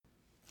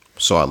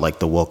So I'd like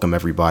to welcome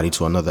everybody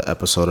to another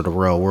episode of the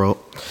Rell World.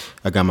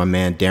 I got my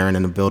man Darren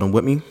in the building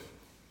with me.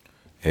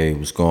 Hey,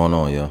 what's going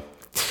on, yo?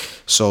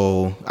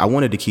 So I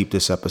wanted to keep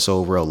this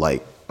episode real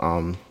light.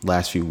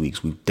 Last few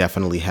weeks, we've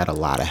definitely had a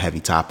lot of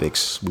heavy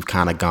topics. We've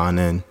kind of gone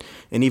in,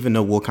 and even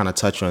though we'll kind of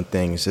touch on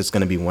things, it's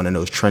going to be one of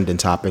those trending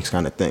topics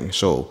kind of thing.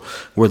 So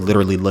we're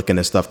literally looking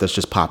at stuff that's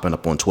just popping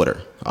up on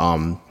Twitter.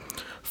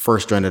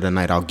 First trend of the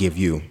night, I'll give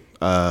you.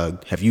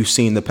 Have you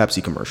seen the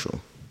Pepsi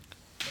commercial?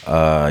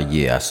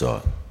 Yeah, I saw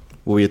it.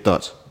 What were your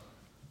thoughts?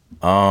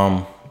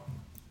 I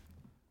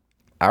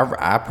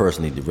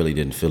personally really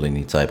didn't feel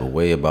any type of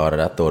way about it.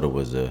 I thought it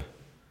was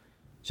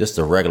just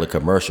a regular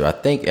commercial. I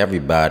think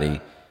everybody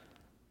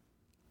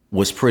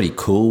was pretty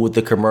cool with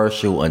the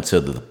commercial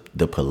until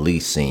the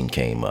police scene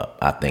came up.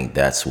 I think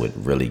that's what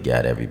really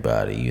got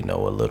everybody, a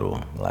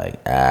little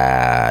like,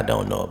 I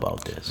don't know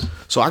about this.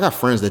 So I got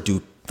friends that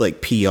do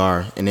like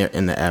PR and they're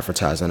in the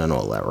advertising and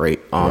all that,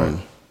 right?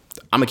 I'm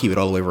gonna keep it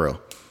all the way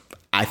real.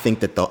 I think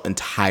that the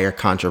entire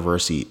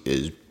controversy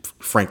is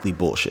frankly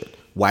bullshit.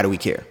 Why do we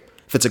care?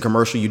 If it's a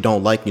commercial you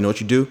don't like, you know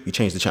what you do? You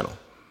change the channel.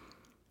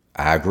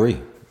 I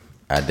agree.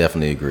 I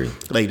definitely agree.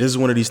 Like, this is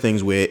one of these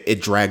things where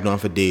it dragged on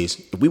for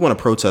days. If we want to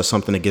protest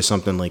something to get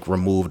something like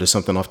removed or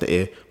something off the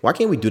air, why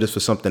can't we do this for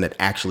something that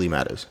actually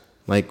matters?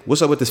 Like,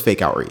 what's up with this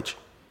fake outrage?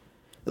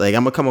 Like,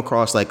 I'm gonna come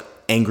across like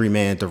angry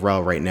man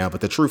Darrell right now,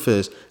 but the truth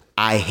is,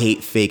 I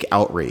hate fake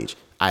outrage.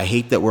 I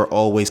hate that we're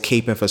always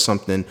caping for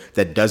something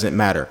that doesn't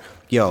matter.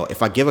 Yo,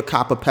 if I give a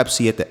cop a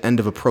Pepsi at the end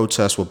of a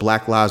protest with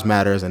Black Lives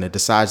Matters and it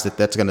decides that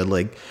that's gonna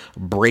like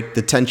break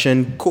the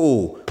tension,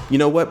 cool. You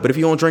know what? But if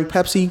you don't drink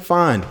Pepsi,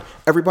 fine.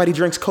 Everybody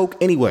drinks Coke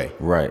anyway.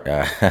 Right.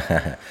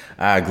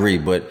 I agree.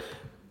 But,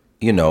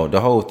 the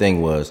whole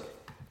thing was,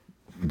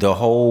 the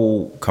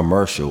whole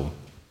commercial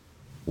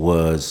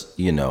was,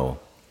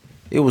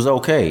 it was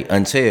okay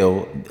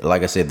until,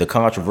 like I said, the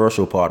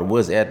controversial part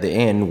was at the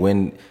end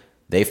when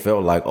they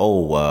felt like,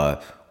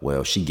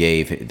 well, she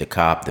gave the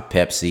cop the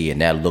Pepsi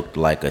and that looked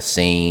like a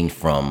scene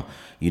from,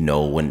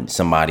 when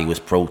somebody was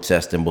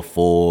protesting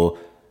before.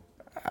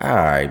 All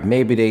right,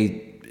 maybe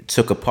they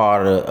took a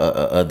part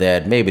of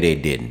that. Maybe they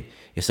didn't.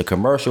 It's a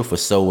commercial for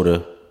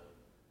soda.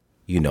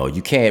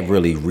 You can't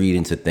really read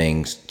into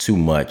things too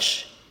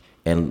much.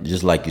 And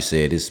just like you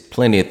said, there's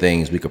plenty of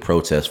things we could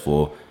protest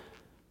for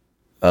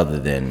other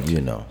than,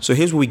 So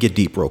here's where we get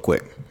deep real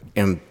quick.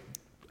 And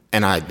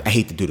I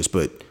hate to do this,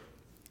 but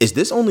is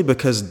this only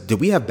because, did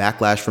we have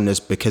backlash from this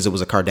because it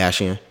was a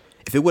Kardashian?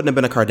 If it wouldn't have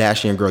been a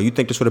Kardashian girl, you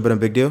think this would have been a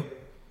big deal?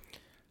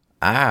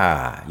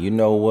 You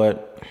know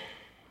what?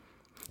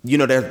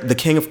 They're the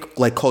king of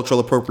like cultural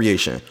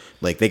appropriation.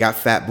 Like, they got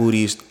fat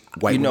booties.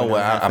 White women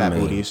have fat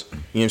booties. You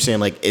know what I'm saying?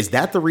 Like, is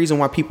that the reason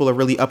why people are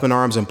really up in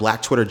arms and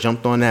Black Twitter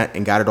jumped on that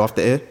and got it off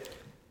the air?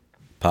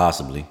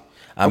 Possibly.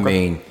 I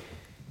mean,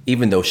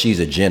 even though she's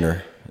a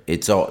Jenner,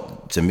 it's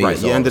all, to me, right,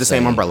 it's you're all under the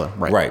same umbrella.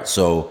 Right.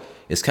 So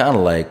it's kind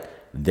of like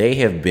they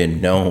have been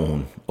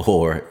known,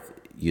 or,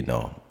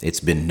 it's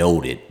been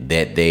noted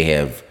that they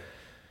have,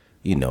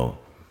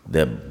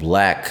 the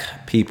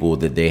Black people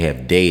that they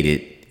have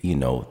dated,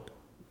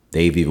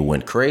 they've either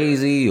went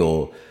crazy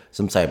or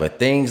some type of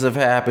things have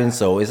happened.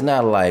 So it's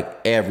not like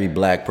every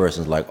Black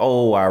person's like,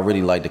 oh, I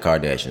really like the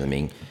Kardashians. I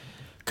mean,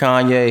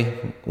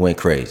 Kanye went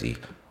crazy.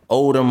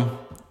 Odom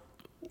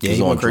was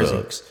on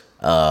drugs.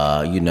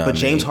 But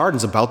James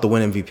Harden's about to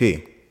win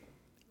MVP.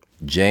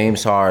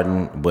 James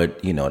Harden,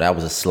 but that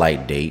was a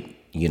slight date.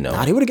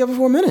 Nah, they would have given her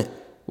for a minute.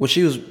 Well,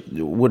 she was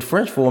with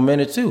French for a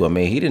minute too. I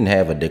mean, he didn't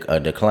have a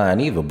decline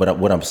either. But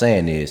what I'm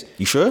saying is,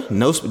 you sure?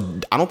 No,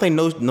 I don't think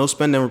no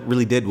spending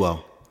really did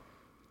well.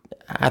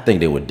 I think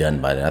they were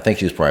done by then. I think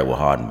she was probably with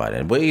Harden by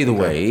then. But either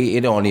way,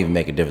 it don't even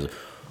make a difference.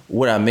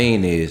 What I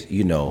mean is,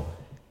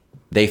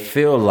 they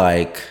feel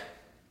like,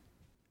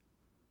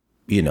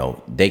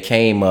 they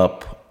came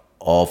up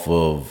off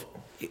of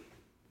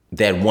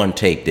that one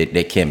take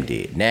that Kim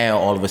did. Now,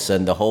 all of a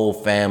sudden, the whole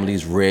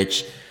family's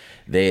rich.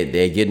 They're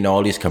getting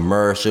all these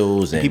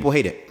commercials. And people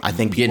hate it. I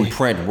think getting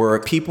print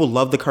work. People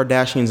love the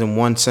Kardashians in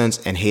one sense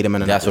and hate them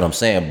in another. That's what I'm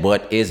saying.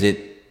 But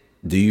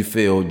do you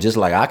feel just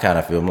like I kind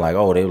of feel? I'm like,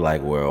 oh, they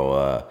like,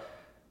 well,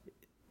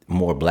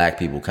 more Black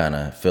people kind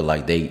of feel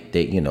like they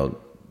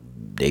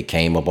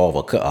came up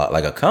off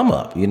like a come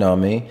up. You know what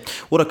I mean?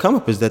 Well, the come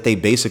up is that they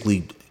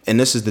basically, and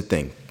this is the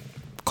thing,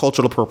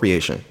 cultural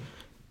appropriation.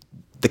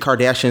 The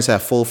Kardashians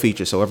have full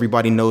features, so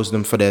everybody knows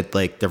them for their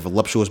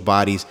voluptuous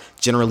bodies.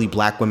 Generally,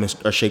 Black women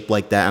are shaped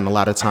like that, and a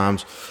lot of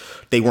times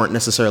they weren't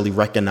necessarily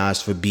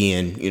recognized for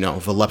being,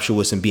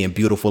 voluptuous and being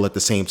beautiful at the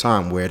same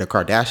time, where the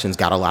Kardashians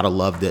got a lot of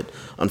love that,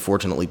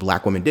 unfortunately,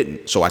 Black women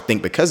didn't. So I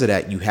think because of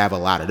that, you have a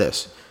lot of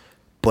this.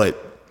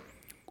 But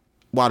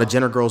while the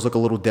Jenner girls look a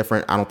little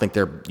different, I don't think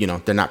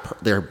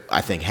they're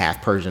I think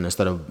half Persian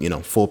instead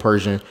of, full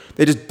Persian.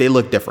 They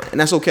look different,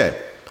 and that's okay.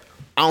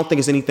 I don't think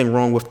there's anything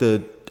wrong with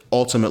the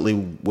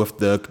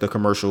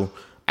commercial.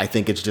 I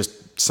think it's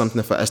just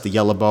something for us to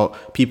yell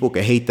about. People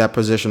can hate that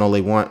position all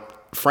they want.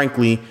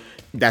 Frankly,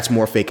 that's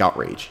more fake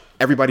outrage.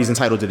 Everybody's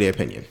entitled to their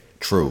opinion.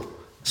 True.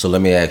 So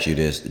let me ask you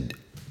this.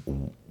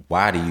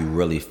 Why do you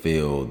really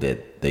feel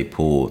that they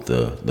pulled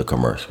the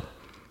commercial?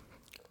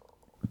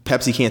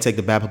 Pepsi can't take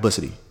the bad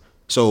publicity.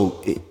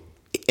 So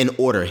in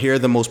order, here are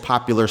the most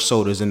popular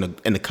sodas in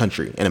the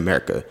country, in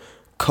America: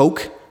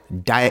 Coke,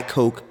 Diet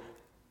Coke,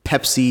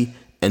 Pepsi,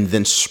 and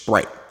then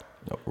Sprite.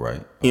 Right. You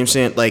know what I'm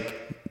saying? Like,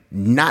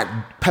 not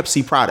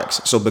Pepsi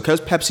products. So because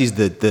Pepsi's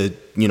the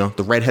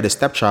redheaded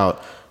stepchild,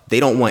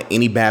 they don't want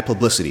any bad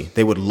publicity.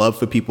 They would love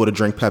for people to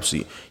drink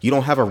Pepsi. You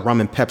don't have a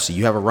rum and Pepsi.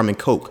 You have a rum and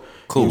Coke.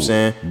 Cool. You know what I'm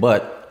saying?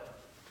 But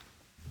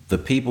the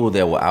people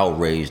that were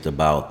outraged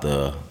about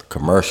the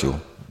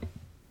commercial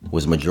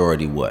was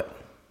majority what?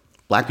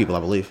 Black people, I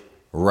believe.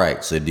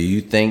 Right. So do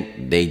you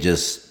think they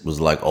just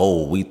was like,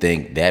 oh, we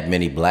think that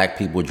many black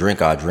people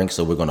drink our drink,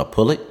 so we're going to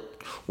pull it?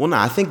 Well, no,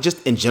 I think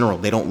just in general,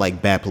 they don't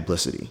like bad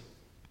publicity.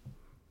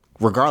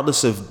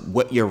 Regardless of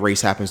what your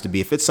race happens to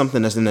be, if it's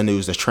something that's in the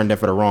news that's trending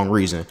for the wrong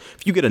reason,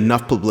 if you get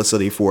enough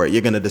publicity for it,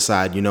 you're going to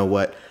decide, you know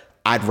what,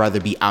 I'd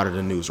rather be out of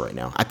the news right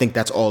now. I think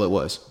that's all it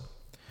was.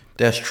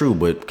 That's true,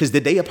 but... Because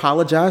did they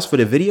apologize for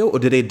the video, or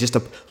did they just,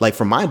 like,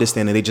 from my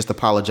understanding, they just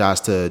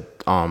apologized to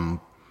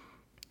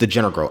the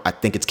Jenner girl? I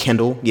think it's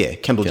Kendall. Yeah,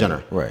 Kendall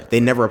Jenner. Right.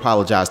 They never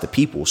apologized to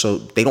people, so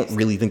they don't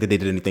really think that they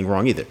did anything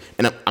wrong either.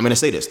 And I'm going to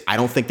say this. I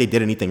don't think they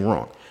did anything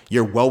wrong.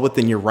 You're well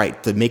within your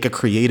right to make a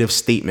creative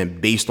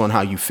statement based on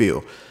how you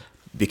feel.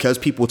 Because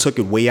people took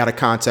it way out of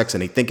context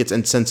and they think it's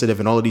insensitive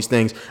and all of these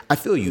things, I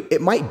feel you.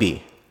 It might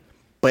be.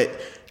 But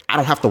I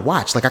don't have to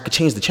watch. Like, I could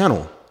change the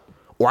channel.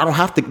 Or I don't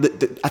have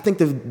to. I think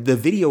the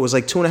video is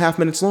like 2.5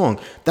 minutes long.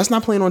 That's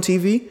not playing on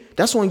TV.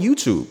 That's on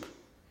YouTube.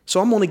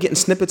 So I'm only getting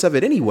snippets of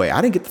it anyway.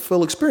 I didn't get the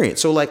full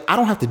experience. So, like, I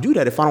don't have to do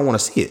that if I don't want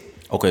to see it.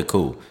 Okay,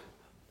 cool.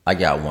 I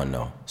got one,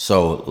 though.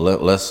 So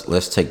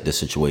let's take the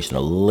situation a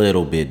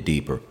little bit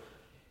deeper.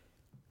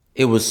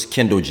 It was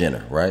Kendall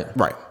Jenner, right?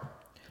 Right.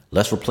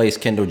 Let's replace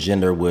Kendall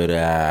Jenner with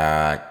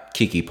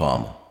Keke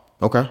Palmer.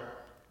 Okay.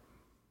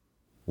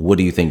 What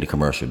do you think the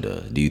commercial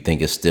does? Do you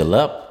think it's still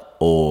up,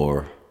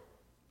 or?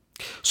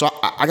 So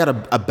I got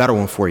a better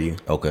one for you.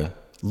 Okay.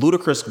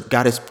 Ludacris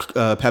got his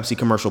Pepsi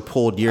commercial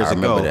pulled years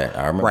ago.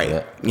 I remember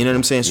that. You know what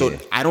I'm saying? So yeah.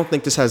 I don't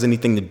think this has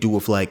anything to do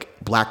with like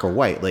black or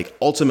white. Like,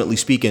 ultimately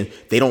speaking,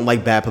 they don't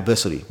like bad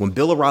publicity. When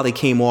Bill O'Reilly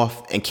came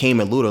at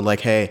Luda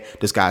like, hey,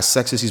 this guy's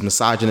sexist, he's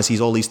misogynist,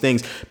 he's all these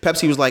things,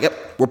 Pepsi was like, yep,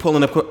 we're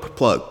pulling the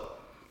plug.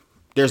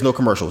 There's no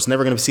commercial. It's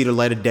never going to see the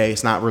light of day.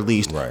 It's not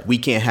released. Right. We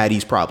can't have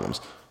these problems.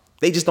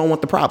 They just don't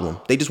want the problem.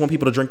 They just want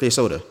people to drink their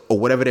soda or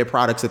whatever their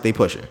products that they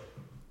pushing.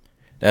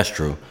 That's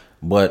true.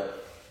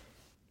 But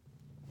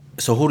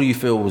so who do you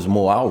feel was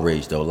more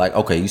outraged though? Like,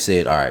 okay, you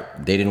said, all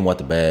right, they didn't want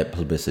the bad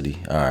publicity.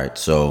 All right,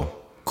 so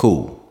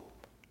cool.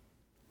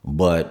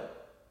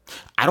 But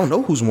I don't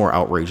know who's more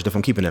outraged, if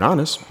I'm keeping it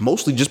honest.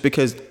 Mostly just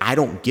because I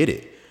don't get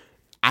it.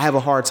 I have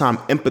a hard time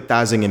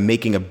empathizing and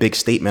making a big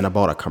statement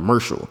about a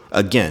commercial.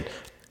 Again,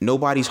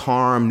 nobody's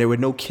harmed. There were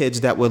no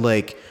kids that were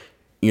like,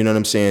 you know what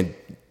I'm saying,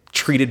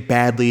 treated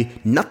badly.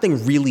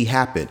 Nothing really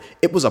happened.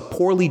 It was a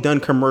poorly done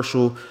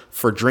commercial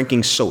for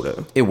drinking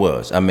soda. it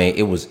was. I mean,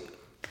 it was,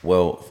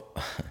 well,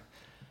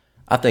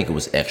 I think it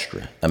was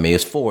extra. I mean,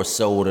 it's for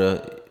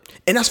soda.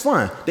 And that's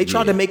fine. They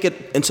tried to make it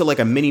into like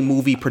a mini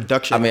movie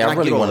production. I mean, I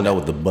really want to know that.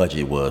 what the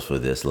budget was for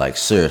this. Like,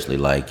 seriously,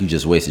 like, you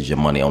just wasted your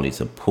money only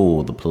to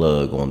pull the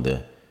plug on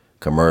the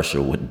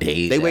commercial with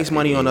days. They waste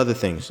money on other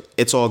things.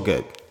 It's all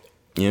good.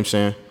 You know what I'm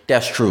saying?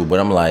 That's true, but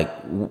I'm like,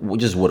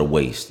 just what a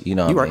waste. You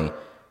know what I mean?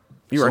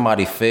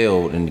 Somebody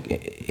failed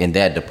in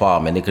that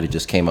department. They could have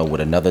just came up with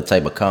another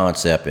type of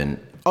concept and.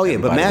 Oh yeah,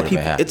 but mad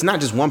people. It's not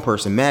just one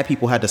person. Mad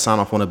people had to sign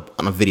off on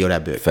a video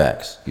that big.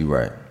 Facts. You're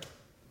right.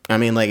 I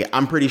mean, like,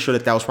 I'm pretty sure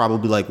that was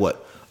probably like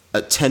what,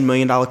 a $10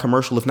 million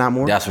commercial, if not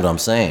more. That's what I'm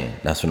saying.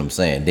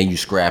 Then you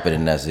scrap it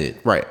and that's it.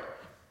 Right.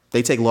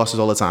 They take losses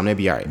all the time. They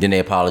be all right. Then they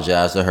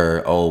apologize to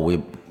her. Oh,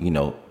 we,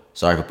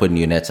 sorry for putting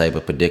you in that type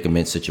of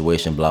predicament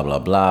situation. Blah blah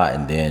blah.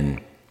 And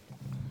then,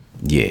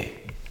 yeah.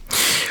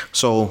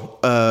 So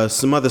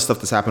some other stuff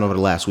that's happened over the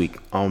last week.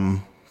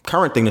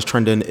 Current thing that's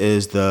trending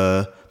is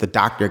the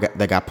doctor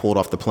that got pulled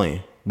off the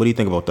plane. What do you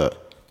think about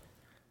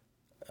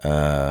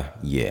that?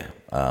 Yeah.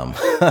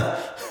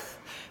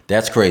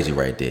 That's crazy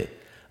right there.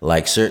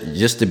 Like,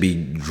 just to be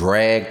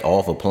dragged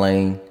off a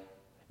plane,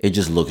 it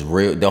just looks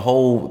real.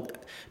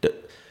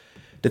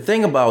 The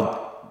thing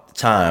about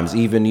times,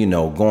 even,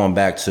 going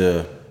back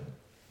to,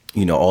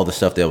 all the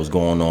stuff that was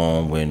going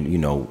on when,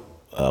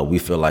 we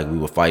feel like we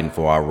were fighting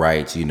for our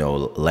rights,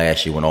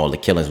 last year when all the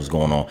killings was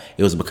going on,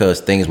 it was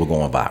because things were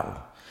going viral.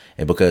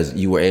 And because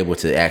you were able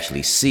to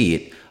actually see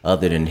it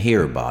other than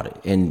hear about it.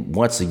 And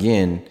once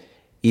again,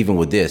 even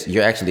with this,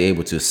 you're actually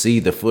able to see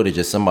the footage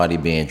of somebody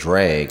being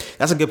dragged.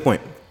 That's a good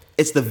point.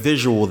 It's the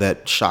visual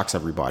that shocks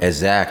everybody.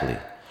 Exactly.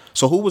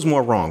 So who was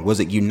more wrong? Was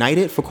it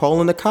United for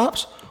calling the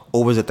cops,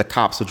 or was it the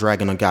cops for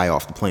dragging a guy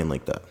off the plane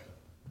like that?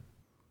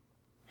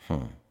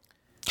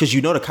 Because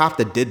the cop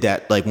that did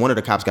that, like, one of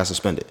the cops got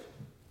suspended.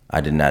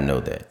 I did not know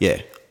that.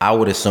 Yeah. I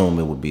would assume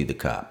it would be the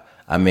cop.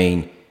 I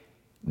mean,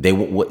 they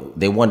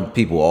want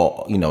people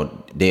all,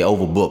 they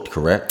overbooked,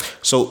 correct?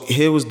 So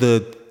here was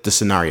the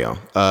scenario.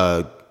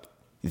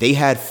 They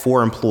had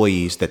 4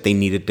 employees that they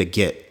needed to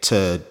get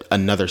to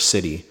another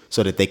city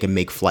so that they could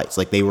make flights.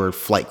 Like they were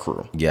flight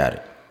crew. Got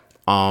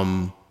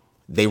it.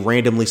 They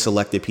randomly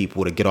selected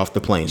people to get off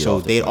the plane. So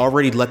they'd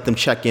already let them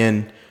check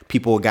in.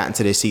 People had gotten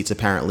to their seats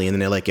apparently. And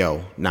then they're like,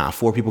 yo, nah,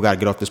 4 people got to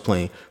get off this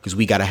plane because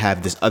we got to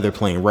have this other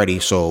plane ready.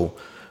 So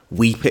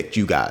we picked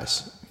you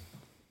guys.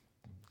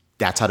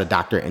 That's how the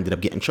doctor ended up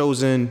getting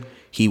chosen.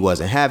 He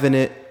wasn't having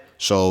it.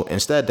 So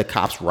instead, the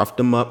cops roughed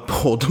him up,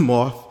 pulled him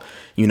off.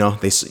 You know,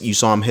 you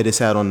saw him hit his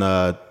head on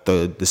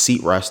the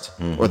seat rest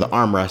or the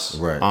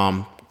armrest.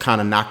 Right.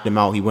 Kind of knocked him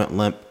out. He went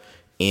limp.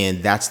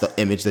 And that's the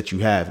image that you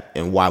have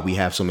and why we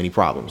have so many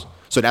problems.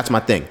 So that's my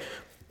thing.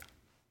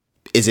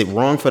 Is it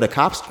wrong for the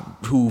cops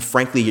who,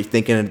 frankly, you're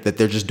thinking that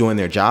they're just doing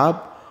their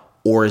job?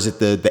 Or is it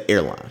the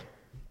airline?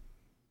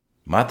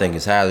 My thing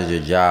is, how is your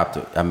job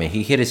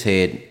he hit his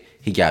head,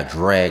 he got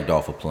dragged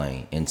off a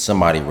plane, and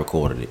somebody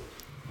recorded it.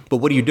 But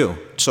what do you do?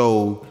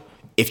 So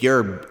if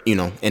you're,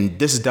 and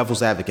this is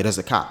devil's advocate as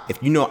a cop.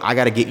 If you know I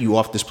got to get you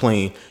off this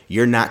plane,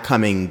 you're not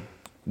coming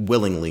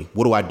willingly.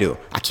 What do?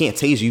 I can't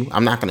tase you.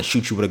 I'm not going to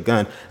shoot you with a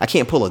gun. I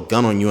can't pull a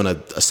gun on you in a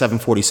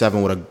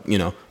 747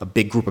 with a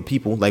big group of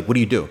people. Like, what do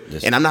you do?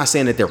 And I'm not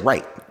saying that they're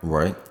right.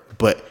 Right.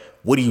 But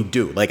what do you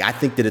do? Like, I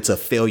think that it's a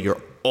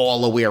failure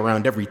all the way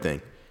around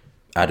everything.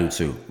 I do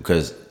too.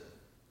 Because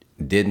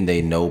didn't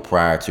they know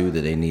prior to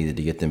that they needed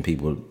to get them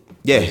people?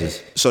 Yeah.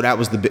 Places? So that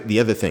was the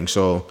other thing.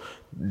 So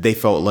they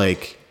felt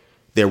like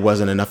there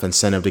wasn't enough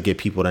incentive to get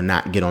people to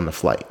not get on the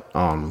flight.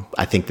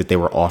 I think that they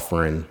were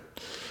offering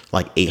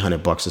like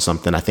 $800 or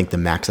something. I think the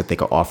max that they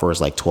could offer is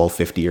like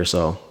 $1,250 or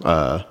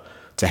so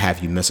to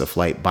have you miss a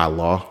flight by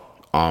law.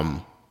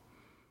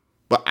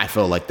 But I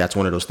feel like that's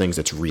one of those things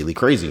that's really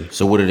crazy.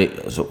 So what are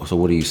they? So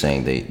what are you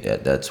saying?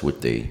 That's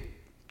what they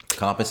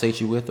compensate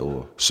you with,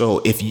 or?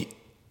 So if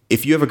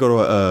you ever go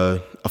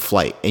to a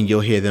flight and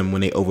you'll hear them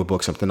when they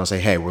overbook something, they'll say,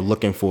 "Hey, we're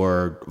looking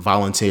for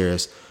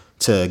volunteers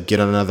to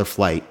get on another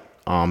flight.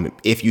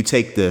 If you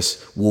take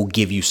this, we'll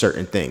give you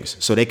certain things."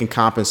 So they can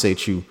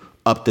compensate you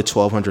up to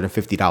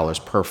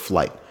 $1,250 per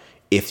flight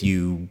if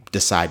you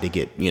decide to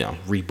get,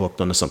 rebooked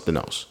onto something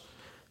else.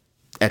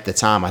 At the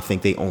time, I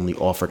think they only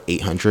offered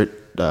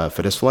 $800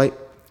 for this flight.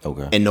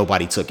 Okay. And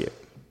nobody took it.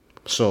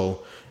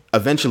 So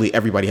eventually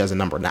everybody has a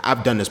number. Now,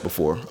 I've done this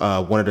before.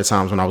 One of the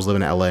times when I was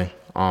living in LA,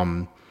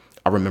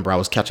 I remember I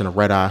was catching a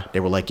red eye.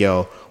 They were like,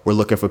 yo, we're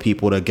looking for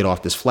people to get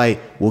off this flight.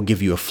 We'll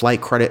give you a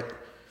flight credit.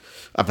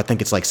 I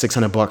think it's like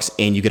 $600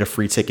 and you get a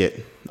free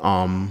ticket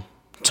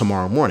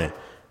tomorrow morning.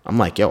 I'm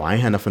like, yo, I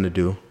ain't had nothing to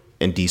do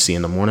in DC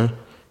in the morning.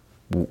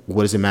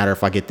 What does it matter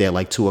if I get there at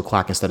like 2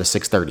 o'clock instead of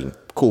 6:30?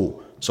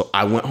 Cool. So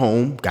I went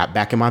home, got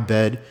back in my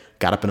bed,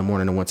 got up in the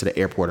morning and went to the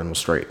airport and was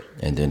straight.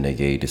 And then they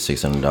gave you the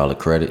 $600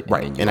 credit.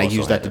 Right. And I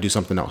used that to do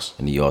something else.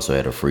 And you also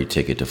had a free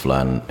ticket to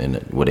fly in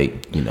what they,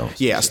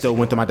 Yeah, I still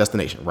went to my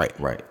destination. Right.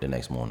 Right. The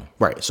next morning.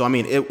 Right. So, I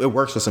mean, it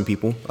works for some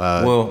people.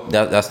 Well,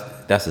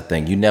 that's the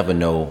thing. You never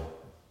know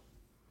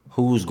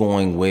who's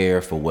going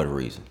where for what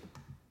reason.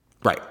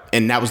 Right.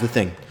 And that was the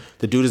thing.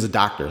 The dude is a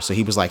doctor. So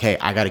he was like, hey,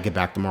 I got to get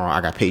back tomorrow. I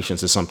got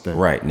patients or something.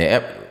 Right.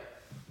 Now,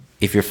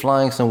 if you're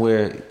flying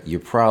somewhere, you're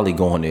probably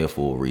going there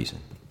for a reason.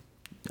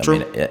 True. I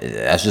mean,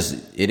 that's just,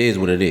 it is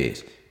what it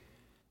is.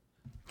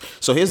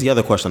 So here's the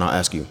other question I'll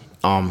ask you.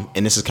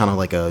 And this is kind of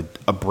like a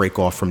break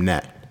off from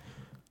that.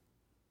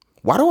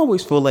 Why do I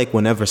always feel like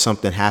whenever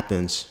something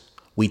happens,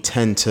 we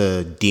tend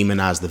to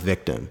demonize the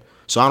victim?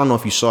 So I don't know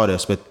if you saw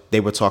this, but they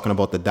were talking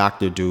about the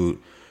doctor dude.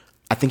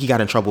 I think he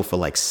got in trouble for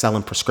like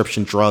selling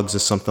prescription drugs or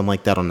something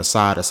like that on the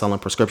side, or selling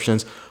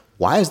prescriptions.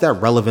 Why is that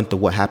relevant to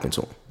what happened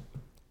to him?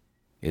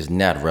 It's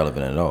not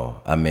relevant at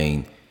all. I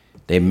mean,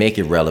 they make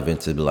it relevant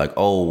to be like,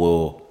 oh,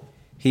 well,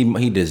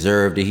 he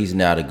deserved it. He's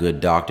not a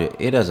good doctor.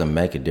 It doesn't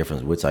make a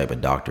difference what type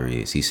of doctor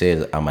he is. He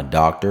says, I'm a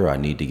doctor. I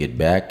need to get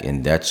back.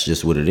 And that's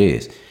just what it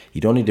is. You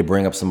don't need to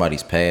bring up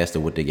somebody's past or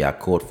what they got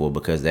caught for,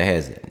 because that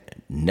has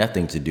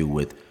nothing to do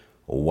with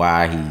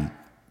why he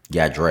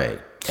got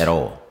dragged at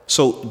all.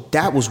 So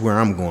that was where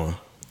I'm going.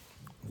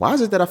 Why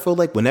is it that I feel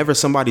like whenever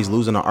somebody's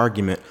losing an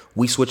argument,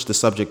 we switch the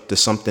subject to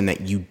something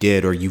that you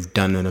did or you've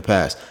done in the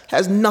past?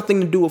 Has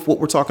nothing to do with what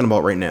we're talking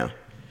about right now.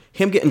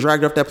 Him getting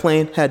dragged off that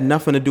plane had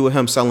nothing to do with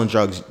him selling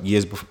drugs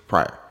years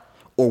prior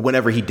or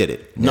whenever he did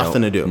it.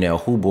 Nothing to do. Now,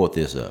 who brought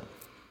this up?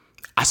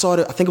 I saw it.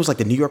 I think it was like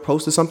the New York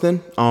Post or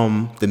something.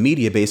 The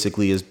media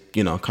basically is,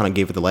 kind of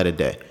gave it the light of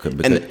day.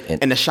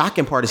 And the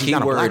shocking part is he's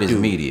not a black dude. Key word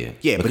is media.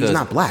 Yeah, but he's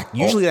not black.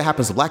 Usually that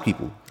happens to black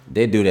people.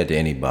 They do that to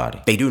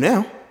anybody. They do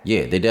now.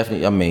 Yeah, they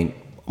definitely, I mean,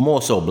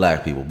 more so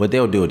black people, but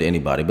they'll do it to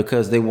anybody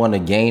because they want to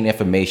gain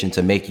information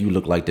to make you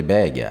look like the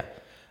bad guy.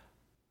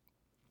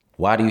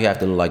 Why do you have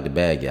to look like the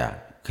bad guy?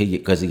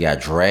 Because he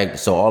got dragged.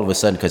 So all of a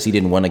sudden, because he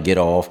didn't want to get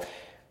off,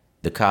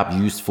 the cop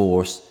used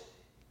force.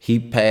 He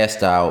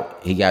passed out.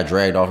 He got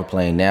dragged off a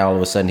plane. Now all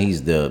of a sudden, he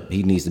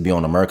needs to be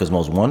on America's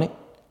Most Wanted.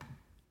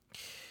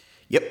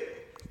 Yep,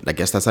 I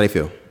guess that's how they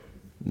feel.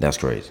 That's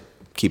crazy.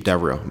 Keep that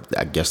real.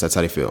 I guess that's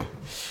how they feel.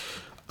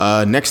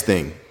 Next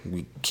thing,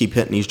 we keep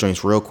hitting these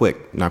joints real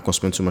quick. Not gonna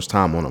spend too much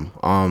time on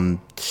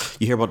them.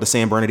 You hear about the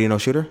San Bernardino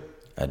shooter?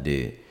 I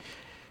did.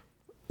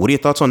 What are your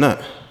thoughts on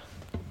that?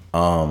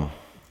 I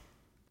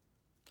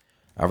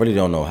really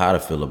don't know how to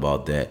feel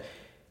about that.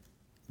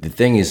 The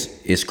thing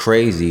is, it's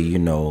crazy, you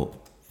know,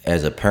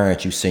 as a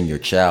parent, you send your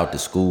child to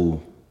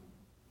school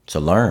to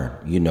learn,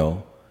 you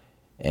know,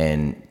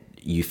 and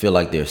you feel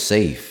like they're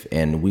safe.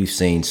 And we've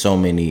seen so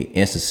many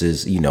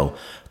instances, you know,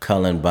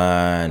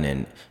 Columbine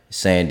and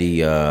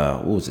Sandy,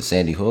 what was it,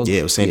 Sandy Hook? Yeah,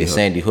 it was Sandy Hook.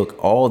 Sandy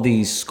Hook. All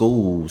these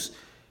schools,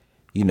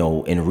 you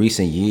know, in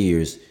recent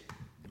years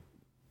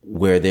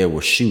where there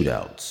were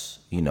shootouts,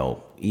 you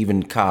know,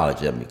 even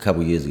college, I mean, a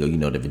couple years ago, you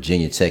know, the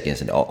Virginia Tech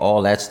incident,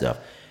 all that stuff,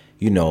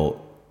 you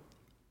know,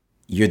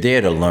 you're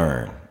there to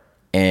learn.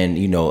 And,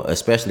 you know,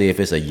 especially if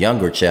it's a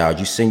younger child,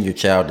 you send your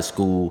child to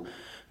school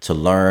to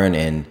learn,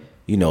 and,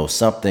 you know,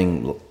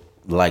 something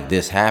like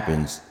this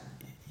happens,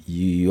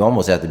 you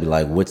almost have to be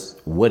like,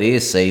 what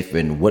is safe,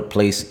 and what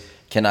place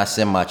can I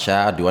send my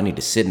child? Do I need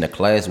to sit in a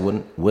class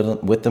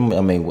with them?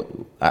 I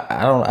mean,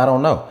 I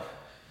don't know.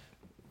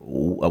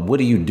 What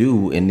do you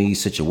do in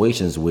these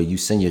situations where you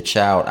send your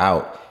child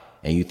out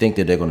and you think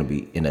that they're going to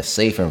be in a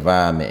safe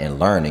environment and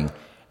learning,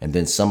 and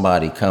then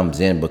somebody comes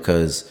in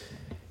because,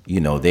 you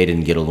know, they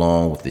didn't get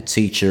along with the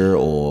teacher,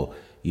 or,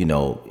 you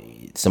know,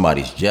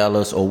 somebody's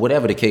jealous, or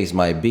whatever the case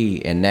might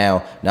be, and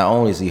now not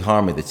only is he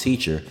harming the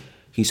teacher,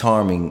 he's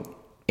harming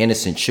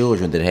innocent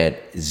children that had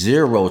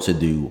zero to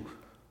do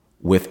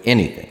with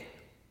anything.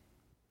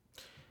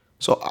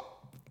 So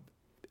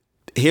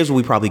here's where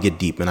we probably get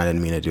deep, and I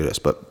didn't mean to do this,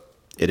 but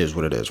it is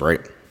what it is, right?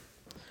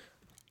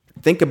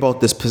 Think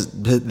about this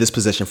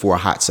position for a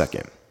hot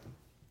second.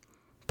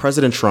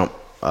 President Trump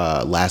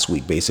last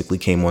week basically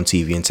came on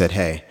TV and said,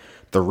 hey,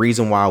 the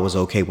reason why I was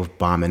okay with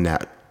bombing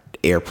that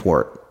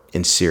airport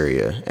in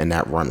Syria and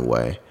that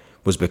runway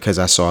was because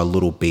I saw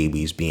little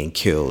babies being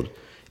killed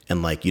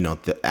and, like, you know,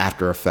 the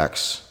after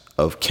effects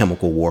of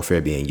chemical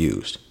warfare being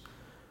used.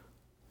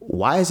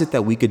 Why is it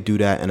that we could do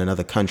that in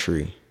another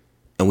country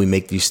and we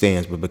make these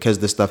stands, but because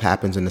this stuff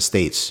happens in the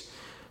States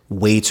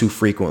way too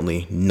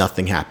frequently,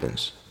 nothing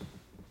happens?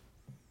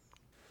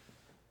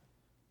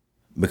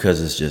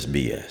 Because it's just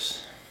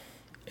BS.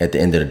 At the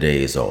end of the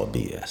day, it's all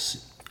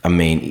BS. I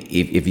mean,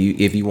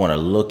 if you want to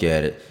look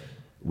at it,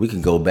 we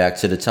can go back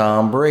to the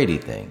Tom Brady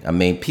thing. I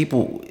mean,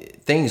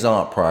 things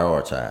aren't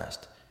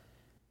prioritized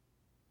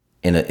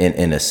in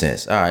a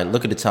sense. All right,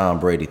 look at the Tom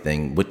Brady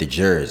thing with the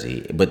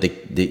jersey, but the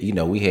you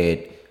know, we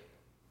had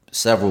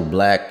several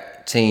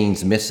black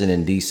teens missing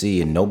in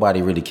DC, and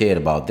nobody really cared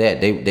about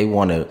that. They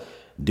want to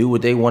do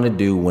what they want to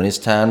do when it's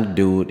time to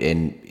do it,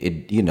 and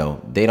it, you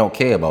know, they don't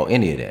care about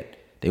any of that.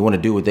 They want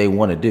to do what they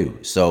want to do.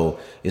 So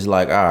it's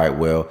like, all right,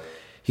 well,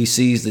 he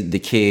sees the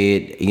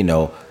kid, you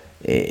know,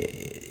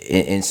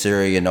 in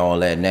Syria and all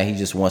that. Now he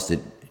just wants to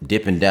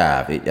dip and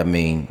dive. I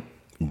mean,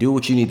 do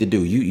what you need to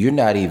do. You're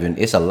not even,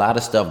 it's a lot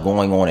of stuff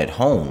going on at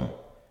home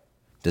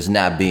that's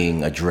not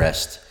being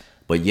addressed,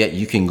 but yet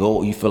you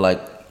feel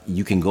like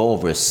you can go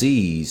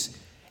overseas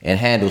and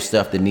handle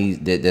stuff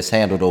that's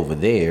handled over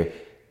there,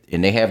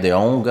 and they have their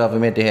own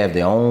government, they have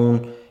their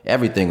own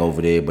everything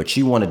over there, but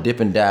you want to dip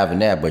and dive in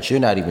that, but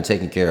you're not even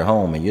taking care of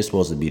home, and you're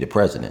supposed to be the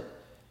president.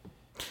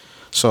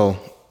 So,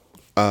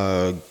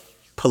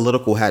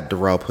 political hat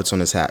Darrell puts on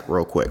his hat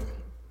real quick.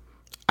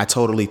 I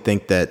totally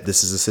think that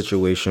this is a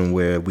situation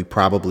where we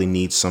probably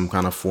need some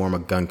kind of form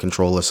of gun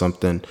control or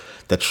something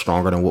that's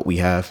stronger than what we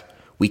have.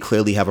 We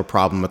clearly have a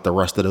problem with the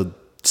rest of the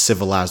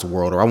civilized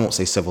world, or I won't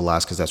say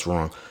civilized because that's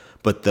wrong,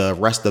 but the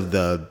rest of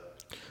the,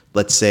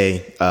 let's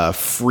say,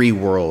 free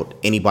world,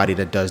 anybody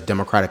that does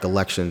democratic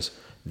elections,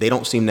 they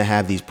don't seem to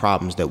have these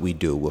problems that we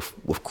do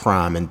with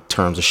crime in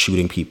terms of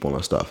shooting people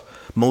and stuff,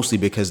 mostly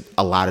because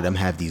a lot of them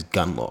have these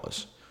gun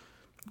laws.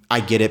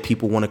 I get it.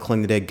 People want to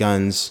cling to their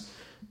guns.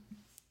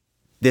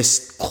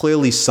 There's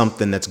clearly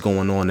something that's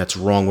going on that's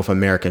wrong with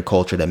American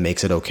culture that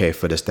makes it okay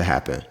for this to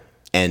happen.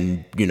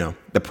 And, you know,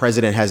 the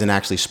president hasn't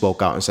actually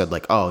spoke out and said,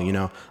 like, oh, you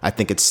know, I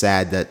think it's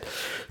sad that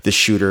the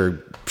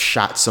shooter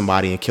shot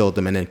somebody and killed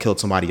them and then killed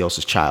somebody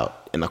else's child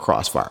in the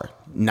crossfire.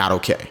 Not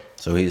okay.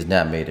 So he's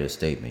not made a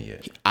statement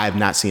yet. I have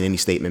not seen any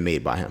statement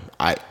made by him.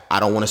 I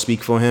don't want to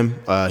speak for him.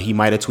 He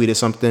might have tweeted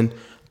something.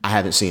 I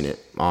haven't seen it.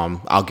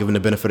 I'll give him the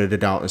benefit of the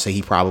doubt and say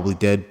he probably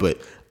did, but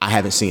I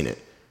haven't seen it.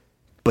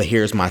 But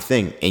here's my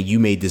thing, and you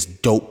made this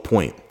dope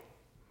point.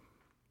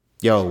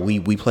 Yo, we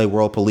play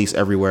world police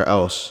everywhere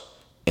else,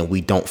 and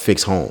we don't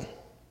fix home.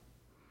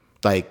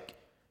 Like,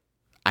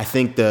 I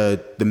think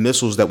the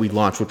missiles that we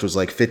launched, which was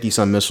like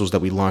 50-some missiles that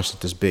we launched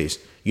at this base,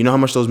 you know how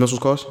much those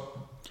missiles cost?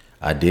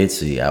 I did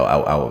see. I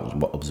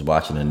was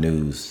watching the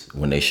news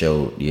when they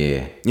showed. Yeah, you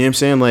know what I'm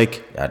saying?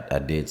 Like, I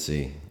did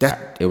see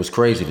that. It was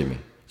crazy to me.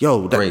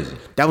 Yo, crazy.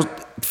 That was,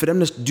 for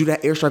them to do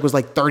that airstrike was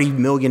like $30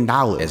 million.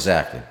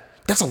 Exactly.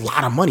 That's a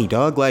lot of money,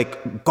 dog.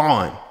 Like,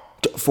 gone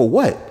for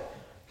what?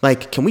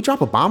 Like, can we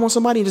drop a bomb on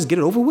somebody and just get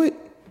it over with?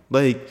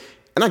 Like,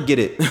 and I get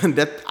it.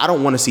 That I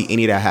don't want to see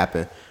any of that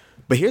happen.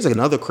 But here's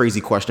another crazy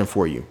question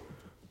for you.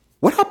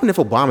 What happened if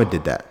Obama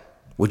did that?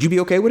 Would you be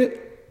okay with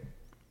it?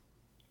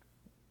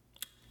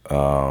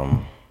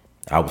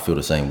 I would feel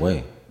the same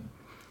way.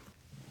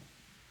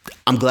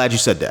 I'm glad you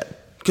said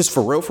that. Because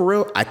for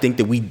real, I think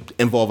that we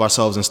involve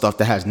ourselves in stuff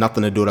that has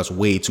nothing to do with us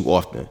way too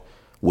often.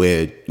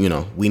 Where,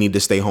 we need to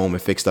stay home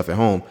and fix stuff at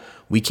home.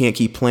 We can't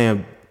keep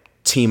playing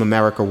Team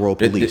America World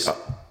Police.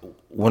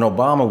 When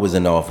Obama was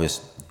in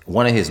office,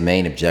 one of his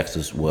main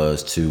objectives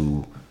was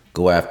to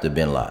go after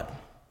bin Laden.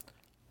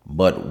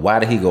 But why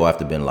did he go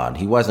after bin Laden?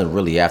 He wasn't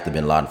really after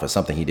bin Laden for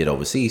something he did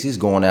overseas. He's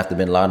going after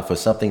bin Laden for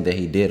something that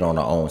he did on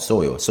our own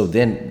soil. So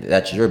then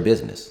that's your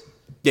business.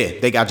 Yeah,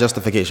 they got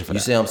justification for that.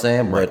 You see what I'm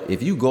saying? Right. But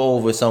if you go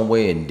over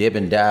somewhere and dip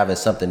and dive in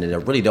something that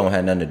really don't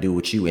have nothing to do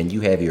with you, and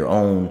you have your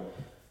own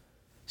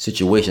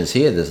situations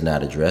here that's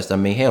not addressed, I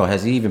mean, hell,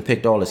 has he even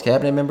picked all his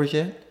cabinet members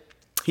yet?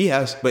 He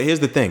has. But here's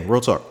the thing, real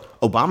talk.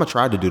 Obama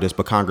tried to do this,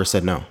 but Congress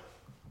said no.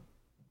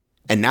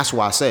 And that's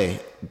why I say,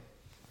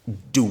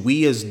 do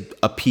we as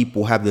a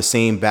people have the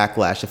same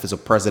backlash if it's a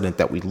president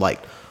that we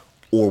liked?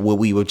 Or will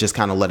we just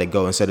kind of let it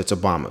go and said it's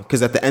Obama?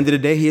 Because at the end of the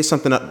day, here's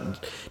something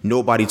that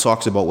nobody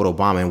talks about with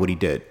Obama and what he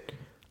did.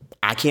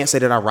 I can't say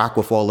that I rock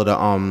with all of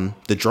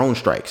the drone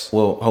strikes.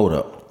 Well, hold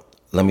up.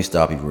 Let me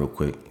stop you real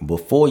quick.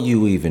 Before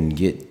you even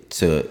get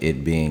to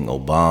it being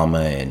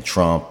Obama and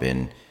Trump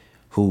and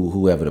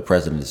whoever the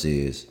president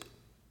is,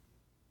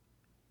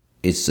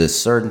 it's a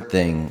certain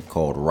thing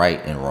called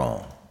right and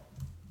wrong.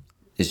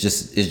 It's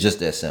just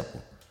that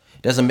simple.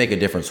 It doesn't make a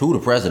difference who the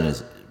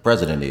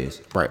president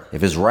is. Right.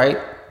 If it's right,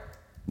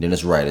 then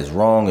it's right. It's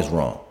wrong, it's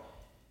wrong.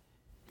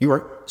 You're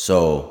right.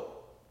 So,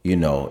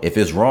 if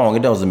it's wrong,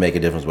 it doesn't make a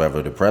difference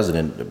whether the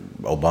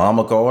president,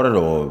 Obama called it,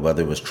 or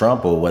whether it was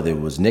Trump, or whether it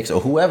was Nixon,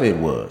 or whoever it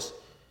was.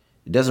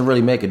 It doesn't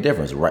really make a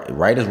difference.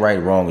 Right is right,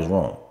 wrong is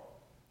wrong.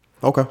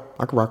 Okay,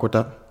 I can rock with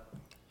that.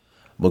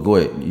 But go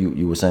ahead.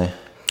 You were saying?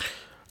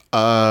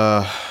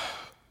 I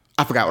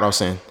forgot what I was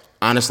saying.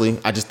 Honestly,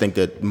 I just think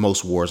that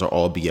most wars are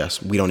all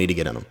BS. We don't need to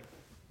get in them.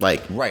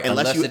 Like, right,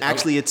 unless you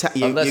actually attack,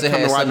 unless it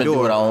has something to do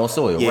with our own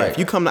soil. Yeah, right. If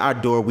you come to our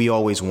door, we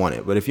always want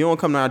it. But if you don't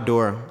come to our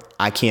door,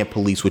 I can't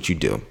police what you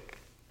do.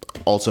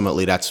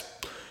 Ultimately,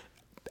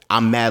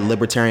 I'm mad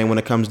libertarian when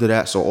it comes to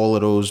that. So all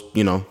of those,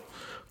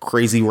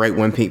 crazy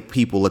right-wing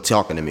people are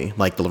talking to me.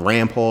 Like the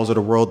Rand Pauls of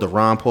the world, the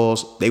Ron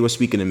Pauls, they were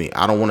speaking to me.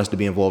 I don't want us to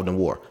be involved in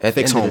war.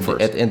 Fix home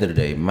first. At the end of the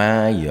day,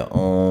 mind your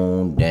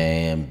own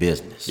damn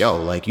business. Yo,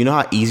 like, you know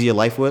how easy your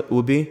life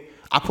would be?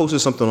 I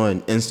posted something on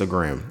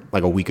Instagram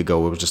like a week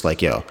ago. It was just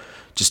like, yo,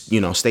 just,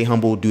 stay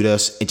humble, do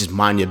this, and just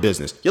mind your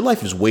business. Your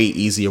life is way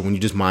easier when you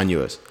just mind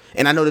yours.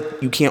 And I know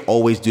that you can't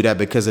always do that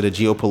because of the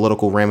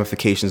geopolitical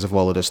ramifications of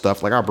all of this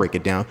stuff. Like, I'll break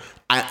it down.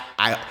 And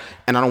I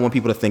don't want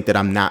people to think that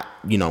I'm not,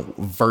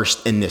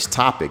 versed in this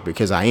topic,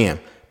 because I am.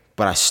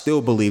 But I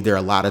still believe there are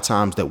a lot of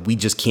times that we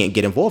just can't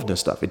get involved in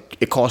stuff.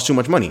 It costs too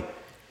much money.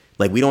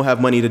 Like, we don't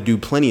have money to do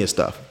plenty of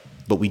stuff,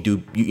 but we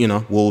do,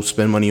 we'll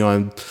spend money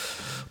on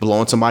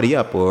blowing somebody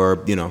up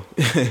or,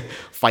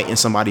 fighting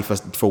somebody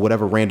for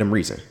whatever random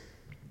reason.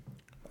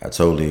 I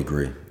totally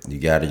agree. You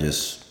got to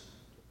just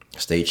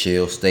stay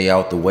chill, stay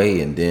out the way,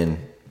 and then,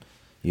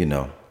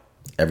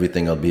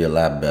 everything will be a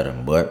lot better.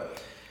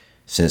 But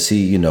since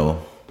he,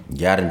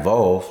 got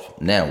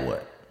involved, now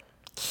what?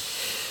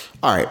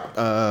 All right.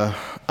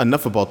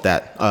 Enough about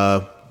that.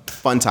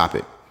 Fun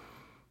topic.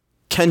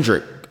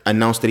 Kendrick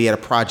announced that he had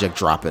a project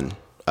dropping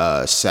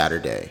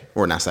Friday.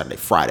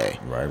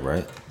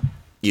 Right.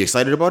 You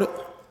excited about it?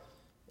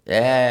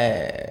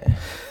 Yeah.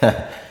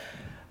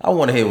 I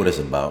want to hear what it's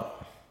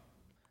about.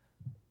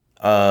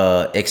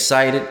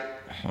 Excited?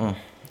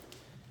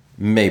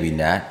 Maybe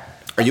not.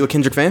 Are you a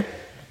Kendrick fan?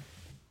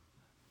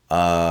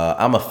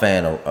 I'm a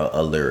fan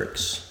of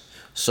lyrics.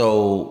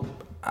 So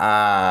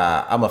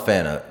I'm a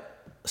fan of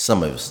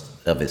some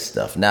of his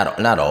stuff. Not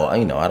all.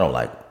 I don't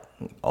like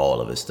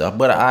all of his stuff,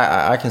 but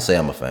I can say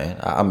I'm a fan.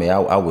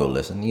 I will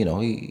listen.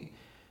 He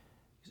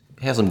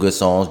has some good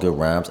songs, good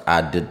rhymes.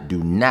 I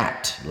do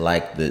not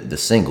like the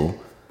single.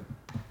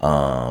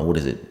 What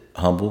is it?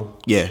 Humble?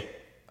 Yeah.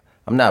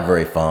 I'm not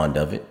very fond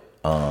of it.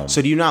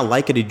 So do you not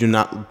like it? Do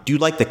you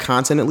like the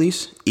content at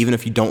least, even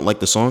if you don't like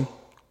the song?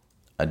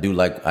 I do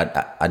like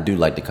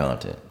the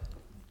content.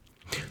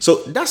 So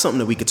that's something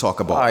that we could talk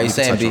about. All right, he's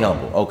saying be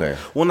humble. Okay.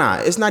 Well, nah,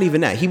 it's not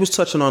even that. He was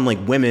touching on like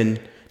women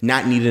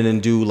not needing to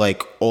do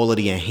like all of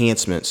the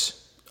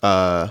enhancements,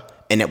 and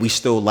that we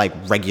still like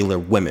regular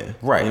women.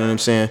 Right. You know what I'm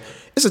saying?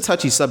 It's a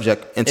touchy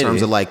subject in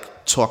terms of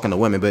like talking to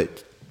women,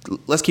 but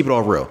let's keep it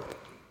all real.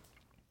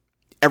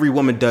 Every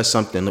woman does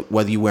something,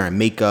 whether you're wearing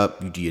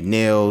makeup, you do your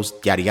nails,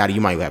 yada, yada.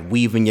 You might have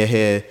weave in your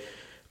hair.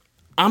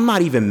 I'm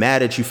not even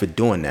mad at you for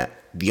doing that.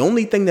 The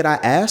only thing that I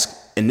ask,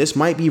 and this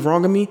might be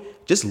wrong of me,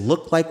 just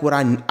look like what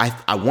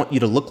I want you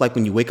to look like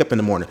when you wake up in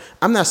the morning.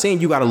 I'm not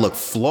saying you got to look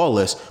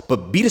flawless,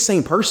 but be the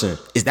same person.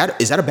 Is that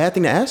a bad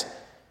thing to ask?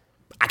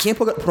 I can't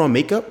put on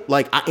makeup.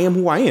 Like, I am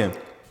who I am.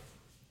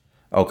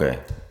 Okay,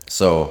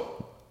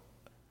 so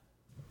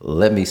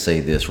let me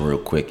say this real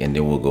quick, and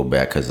then we'll go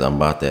back because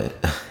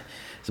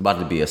it's about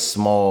to be a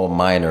small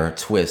minor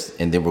twist,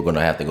 and then we're going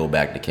to have to go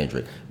back to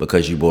Kendrick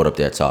because you brought up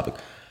that topic.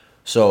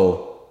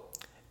 So,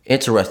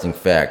 interesting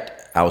fact,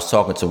 I was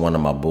talking to one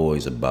of my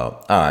boys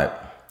about, all right,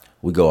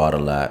 we go out a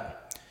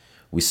lot.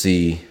 We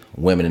see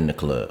women in the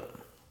club.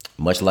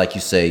 Much like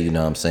you say, you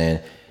know what I'm saying,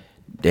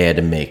 they had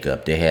the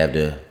makeup, they have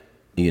the,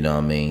 you know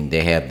what I mean,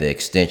 they have the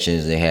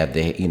extensions, they have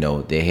the, you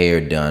know, their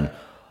hair done,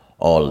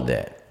 all of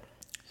that.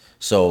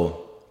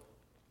 So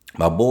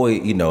my boy,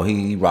 you know,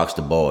 he rocks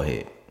the bald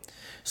head.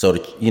 So,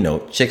 you know,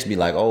 chicks be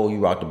like, oh, you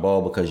rock the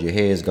ball because your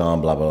hair's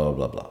gone, blah, blah,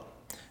 blah, blah, blah.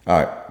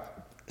 All right.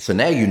 So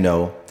now you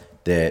know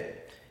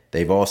that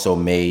they've also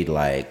made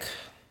like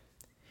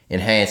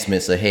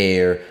enhancements of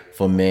hair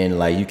for men.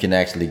 Like you can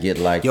actually get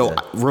like,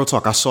 real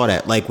talk. I saw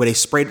that. Like where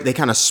they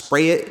kind of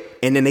spray it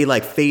and then they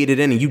like fade it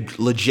in and you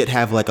legit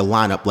have like a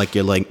lineup like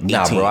you're like 18.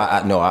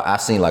 Nah, bro. I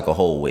seen like a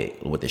whole wig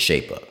with the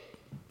shape up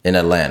in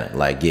Atlanta.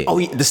 Like, yeah. Oh,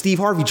 yeah, the Steve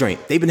Harvey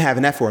joint. They've been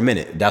having that for a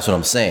minute. That's what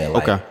I'm saying.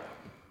 Like, okay.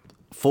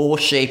 Full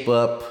shape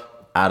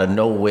up out of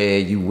nowhere.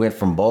 You went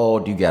from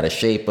bald, you got a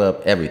shape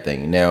up,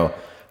 everything. Now,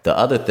 the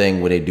other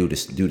thing where they do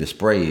the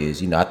spray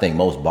is, you know, I think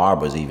most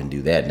barbers even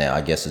do that now.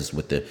 I guess it's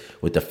with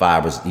the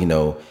fibers, you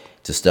know,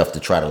 to stuff to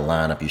try to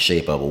line up your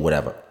shape up or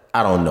whatever.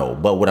 I don't know.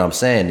 But what I'm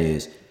saying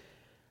is,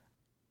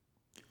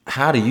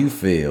 how do you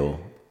feel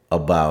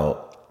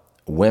about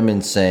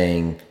women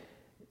saying,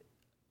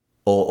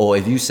 or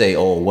if you say,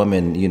 oh, a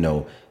woman, you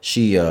know,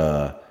 she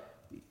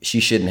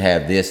shouldn't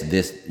have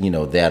this, you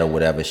know, that or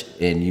whatever.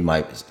 And you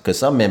might, because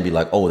some men be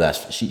like, oh,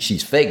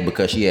 she's fake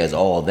because she has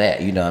all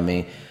that. You know what I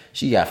mean?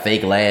 She got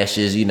fake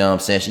lashes, you know what I'm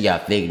saying? She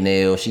got fake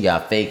nails, she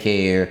got fake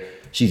hair.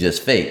 She's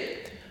just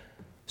fake.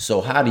 So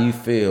how do you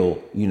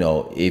feel, you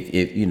know,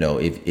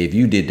 if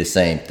you did the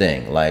same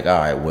thing? Like, all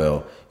right,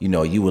 well, you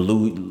know, you were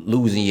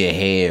losing your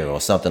hair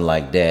or something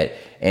like that,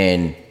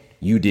 and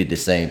you did the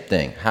same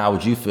thing. How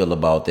would you feel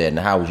about that? And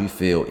how would you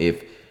feel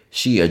if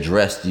she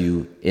addressed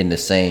you in the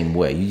same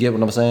way? You get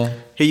what I'm saying?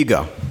 Here you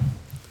go.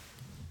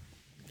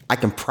 I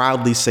can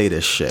proudly say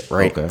this shit,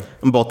 right? Okay.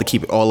 I'm about to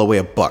keep it all the way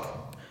a buck.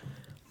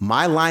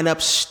 My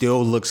lineup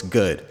still looks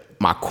good.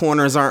 My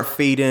corners aren't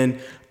fading.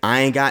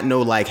 I ain't got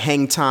no like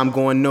hang time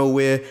going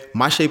nowhere.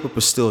 My shape up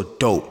is still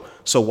dope.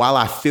 So while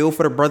I feel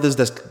for the brothers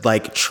that's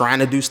like trying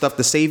to do stuff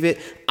to save it,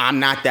 I'm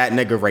not that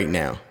nigga right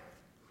now.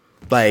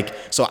 Like,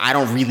 so I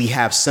don't really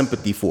have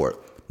sympathy for it.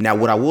 Now,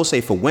 what I will say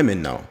for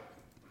women though,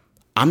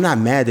 I'm not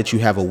mad that you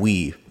have a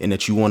weave and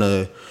that you want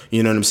to,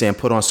 you know what I'm saying,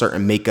 put on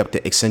certain makeup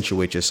to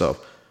accentuate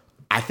yourself.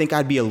 I think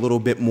I'd be a little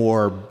bit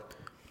more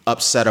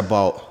upset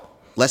about,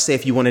 let's say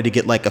if you wanted to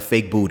get like a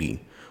fake booty.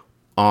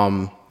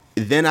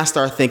 Then I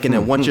start thinking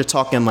that once you're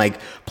talking like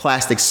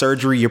plastic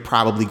surgery, you're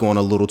probably going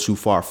a little too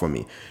far for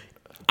me.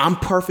 I'm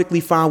perfectly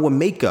fine with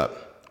makeup.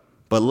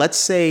 But let's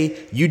say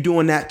you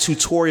doing that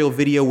tutorial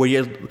video where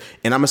you're,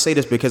 and I'm gonna say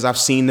this because I've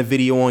seen the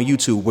video on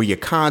YouTube where you're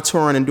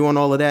contouring and doing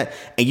all of that,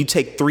 and you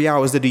take 3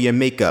 hours to do your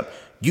makeup.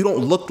 You don't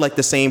look like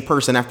the same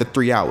person after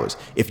 3 hours.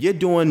 If you're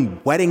doing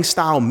wedding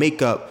style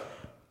makeup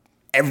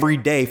every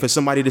day for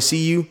somebody to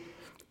see you,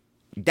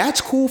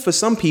 that's cool for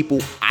some people.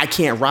 I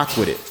can't rock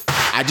with it.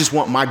 I just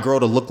want my girl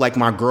to look like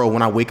my girl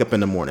when I wake up in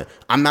the morning.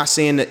 I'm not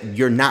saying that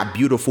you're not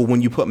beautiful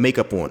when you put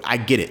makeup on. I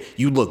get it.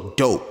 You look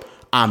dope.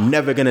 I'm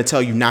never gonna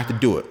tell you not to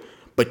do it.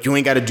 But you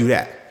ain't got to do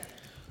that.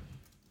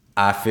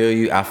 I feel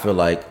you. I feel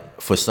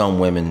like for some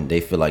women, they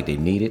feel like they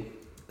need it.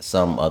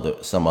 Some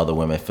other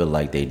women feel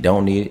like they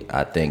don't need it.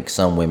 I think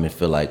some women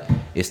feel like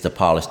it's to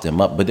polish them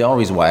up. But the only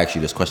reason why I asked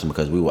you this question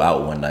because we were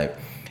out one night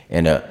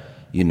and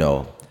you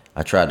know,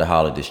 I tried to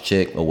holler at this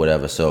chick or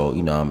whatever. So,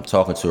 you know, I'm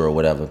talking to her or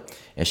whatever.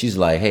 And she's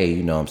like, hey,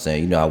 you know what I'm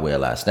saying? You know, I wear a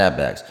lot of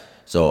snapbacks.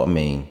 So, I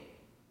mean,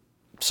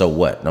 so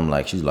what? And I'm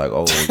like, she's like,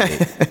 oh,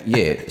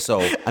 yeah.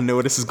 So I know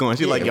where this is going.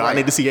 She's like, yo, right. I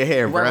need to see your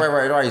hair, bro.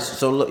 Right.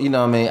 So, look, you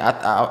know what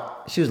I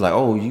mean? She was like,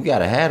 oh, you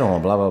got a hat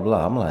on, blah, blah,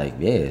 blah. I'm like,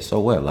 yeah,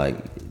 so what? Like,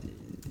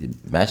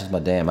 it matches my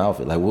damn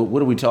outfit. Like,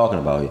 what are we talking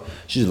about here?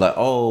 She's like,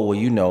 oh, well,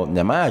 you know,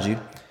 now mind you,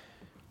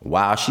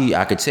 while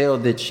I could tell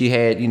that she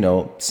had, you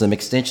know, some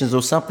extensions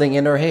or something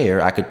in her hair.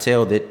 I could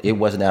tell that it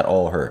wasn't at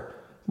all her,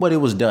 but it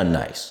was done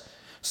nice.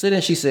 So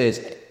then she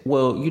says,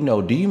 well, you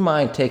know, do you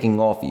mind taking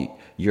off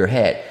your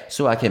hat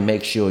so I can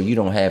make sure you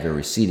don't have a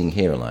receding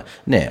hairline?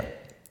 Now,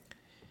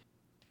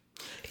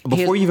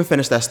 before you even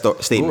finish that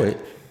statement,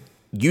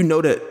 you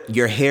know that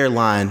your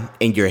hairline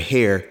and your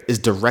hair is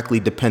directly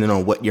dependent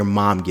on what your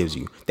mom gives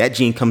you. That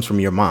gene comes from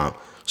your mom.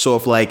 So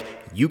if like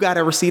you got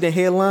a receding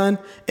hairline,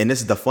 and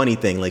this is the funny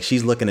thing, like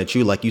she's looking at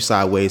you like you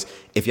sideways.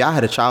 If y'all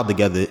had a child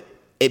together,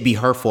 it'd be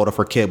her fault if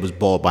her kid was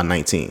bald by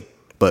 19.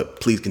 But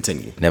please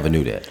continue. Never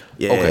knew that.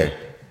 Yeah. Okay.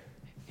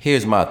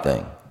 Here's my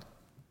thing.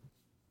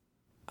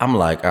 I'm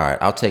like, all right,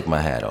 I'll take my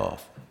hat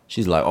off.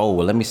 She's like, oh,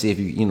 well, let me see if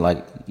you know,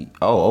 like,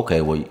 oh,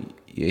 okay, well,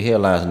 your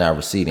hairline's not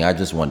receding. I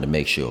just wanted to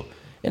make sure.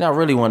 And I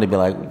really wanted to be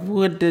like,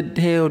 what the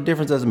hell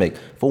difference does it make?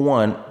 For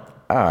one,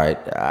 all right,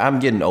 I'm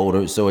getting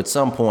older, so at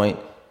some point,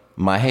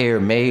 my hair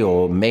may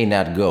or may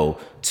not go.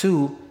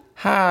 Two,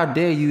 how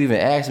dare you even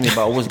ask me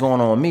about what's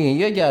going on with me and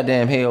your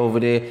goddamn hair over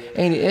there?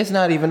 It's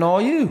not even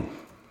all you.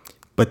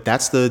 But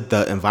that's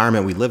the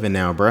environment we live in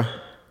now, bruh.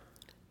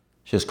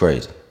 Just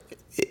crazy.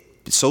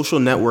 Social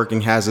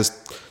networking has us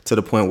to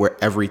the point where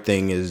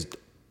everything is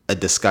a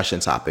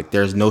discussion topic.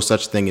 There's no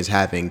such thing as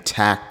having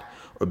tact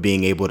or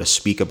being able to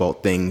speak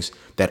about things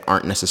that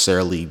aren't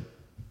necessarily,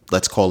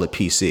 let's call it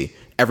PC.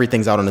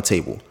 Everything's out on the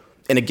table.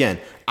 And again,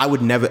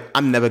 I'm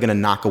never going to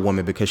knock a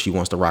woman because she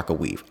wants to rock a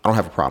weave. I don't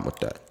have a problem with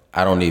that.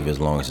 I don't either as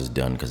long as it's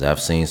done, because I've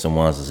seen some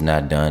ones that's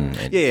not done.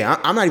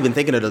 I'm not even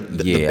thinking of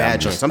the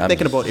bad joints. I'm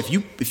thinking about if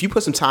you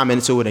put some time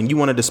into it and you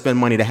wanted to spend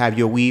money to have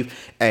your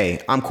weave,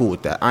 hey, I'm cool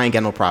with that. I ain't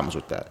got no problems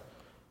with that.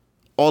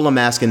 All I'm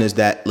asking is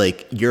that,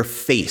 like, your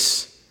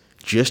face,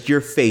 just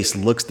your face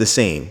looks the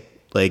same.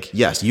 Like,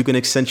 yes, you can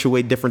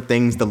accentuate different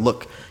things, the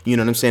look, you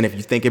know what I'm saying? If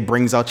you think it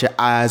brings out your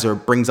eyes or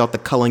brings out the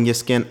color in your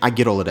skin, I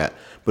get all of that.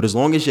 But as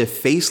long as your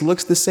face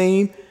looks the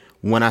same,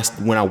 when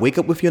I wake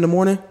up with you in the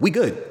morning, we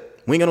good.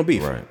 We ain't got no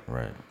beef.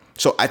 Right.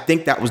 So I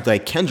think that was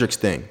like Kendrick's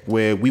thing,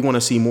 where we want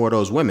to see more of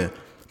those women.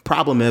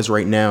 Problem is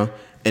right now,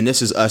 and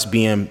this is us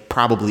being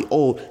probably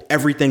old,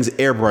 everything's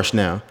airbrushed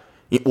now.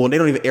 Well, they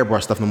don't even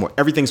airbrush stuff no more.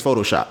 Everything's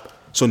Photoshop.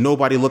 So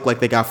nobody look like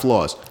they got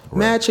flaws. Right.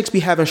 Mad chicks be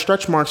having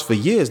stretch marks for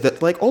years.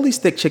 That, like, all these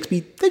thick chicks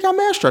they got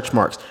mad stretch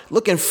marks,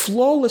 looking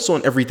flawless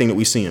on everything that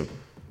we see them.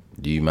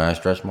 Do you mind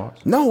stretch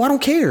marks? No, I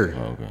don't care.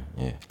 Oh, okay,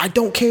 yeah. I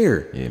don't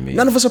care. Yeah, me.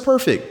 None of us are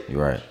perfect.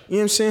 You're right. You know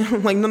what I'm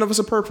saying? Like, none of us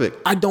are perfect.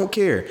 I don't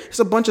care. It's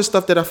a bunch of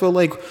stuff that I feel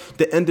like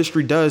the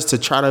industry does to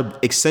try to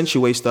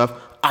accentuate stuff.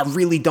 I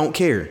really don't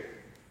care.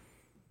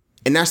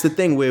 And that's the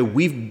thing, where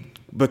we've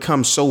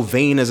become so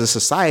vain as a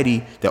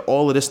society that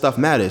all of this stuff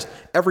matters.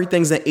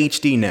 Everything's in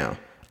HD now.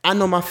 I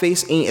know my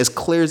face ain't as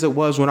clear as it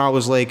was when I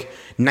was like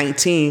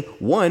 19.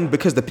 One,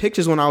 because the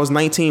pictures when I was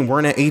 19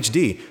 weren't in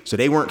HD. So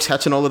they weren't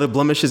catching all of the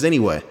blemishes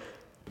anyway.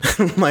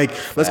 Like,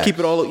 let's keep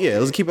it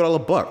all a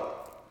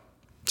buck.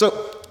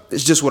 So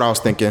it's just what I was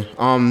thinking.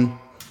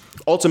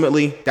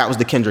 Ultimately, that was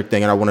the Kendrick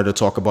thing, and I wanted to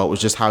talk about was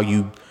just how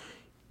you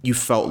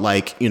felt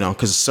like, you know,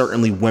 because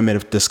certainly women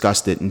have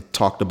discussed it and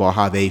talked about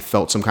how they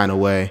felt some kind of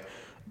way.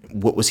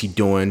 What was he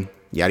doing?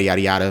 Yada,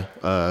 yada,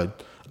 yada.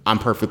 I'm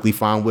perfectly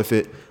fine with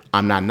it.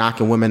 I'm not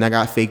knocking women that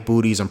got fake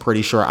booties. I'm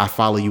pretty sure I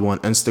follow you on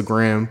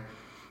Instagram.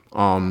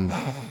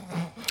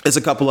 It's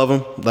a couple of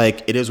them.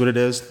 Like, it is what it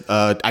is.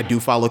 I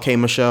do follow K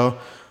Michelle,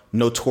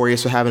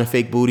 notorious for having a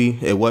fake booty.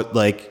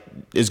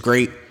 It's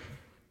great.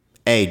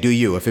 Hey, do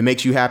you? If it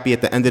makes you happy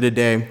at the end of the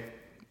day,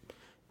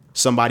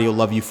 somebody will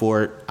love you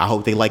for it. I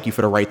hope they like you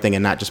for the right thing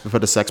and not just for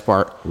the sex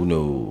part. Who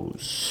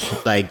knows?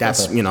 Like,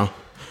 that's, you know,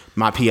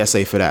 my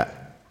PSA for that.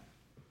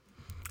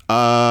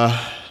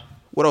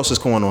 What else is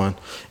going on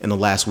in the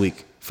last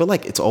week? I feel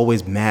like it's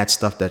always mad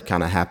stuff that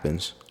kind of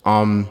happens.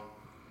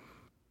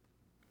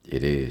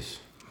 It is.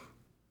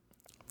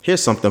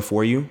 Here's something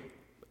for you,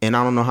 and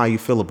I don't know how you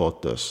feel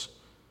about this.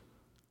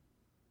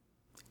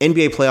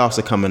 NBA playoffs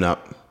are coming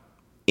up,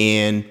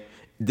 and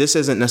this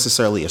isn't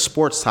necessarily a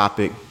sports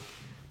topic,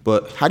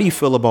 but how do you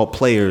feel about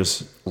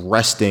players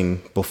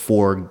resting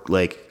before,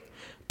 like,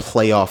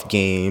 playoff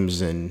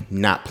games and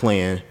not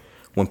playing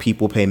when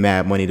people pay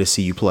mad money to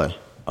see you play?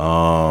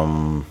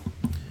 I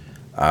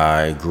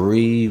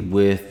agree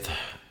with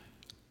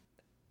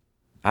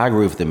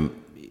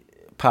them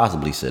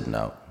possibly sitting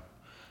out,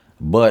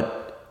 but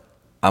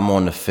I'm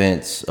on the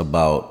fence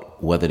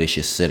about whether they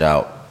should sit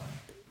out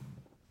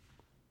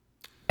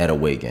at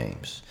away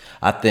games.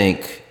 I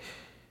think.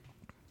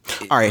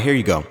 All right, here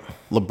you go.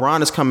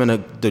 LeBron is coming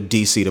to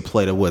DC to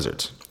play the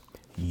Wizards.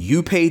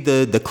 You paid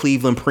the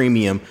Cleveland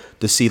premium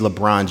to see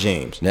LeBron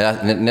James. Now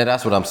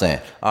that's what I'm saying.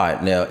 All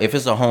right, now if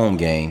it's a home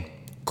game,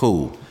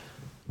 cool.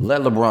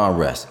 Let LeBron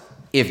rest.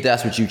 If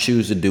that's what you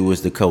choose to do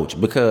as the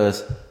coach,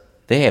 because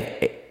they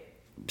have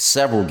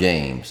several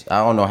games. I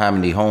don't know how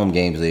many home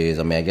games there is.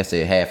 I mean, I guess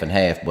they're half and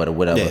half, but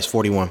whatever. Yeah, it's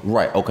 41.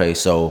 Right. Okay.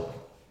 So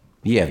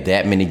you have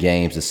that many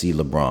games to see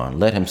LeBron.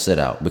 Let him sit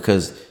out,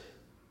 because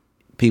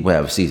people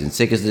have season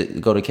tickets to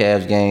go to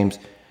Cavs games.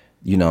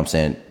 You know what I'm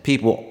saying?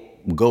 People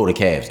go to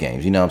Cavs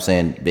games. You know what I'm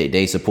saying?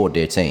 They support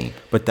their team.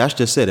 But that's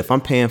just it. If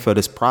I'm paying for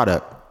this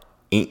product,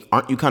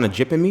 aren't you kind of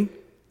gypping me?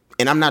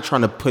 And I'm not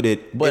trying to put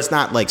it, but it's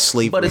not like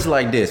slavery. But it's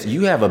like this.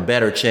 You have a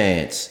better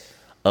chance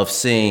of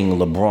seeing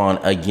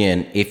LeBron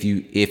again if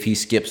he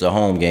skips a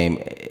home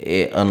game,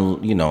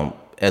 you know,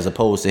 as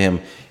opposed to him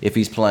if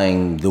he's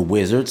playing the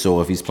Wizards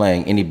or if he's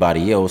playing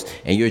anybody else,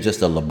 and you're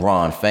just a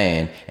LeBron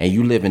fan and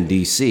you live in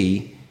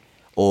DC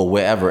or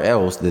wherever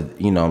else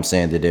that, you know what I'm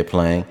saying, that they're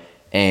playing,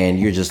 and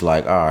you're just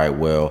like, all right,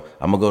 well,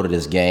 I'm gonna go to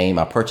this game.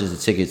 I purchased the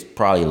tickets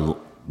probably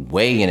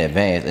way in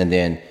advance, and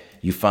then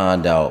you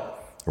find out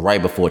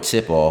right before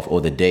tip-off or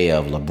the day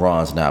of,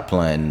 LeBron's not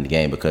playing in the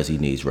game because he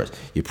needs rest.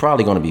 You're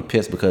probably going to be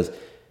pissed, because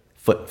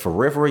for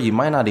River, you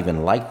might not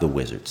even like the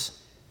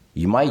Wizards.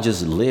 You might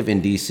just live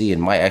in D.C.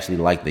 and might actually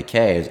like the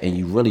Cavs, and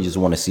you really just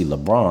want to see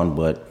LeBron,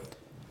 but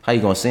how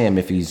you going to see him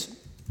if he's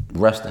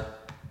resting?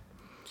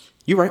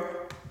 You're right.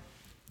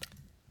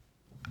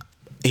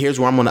 Here's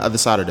where I'm on the other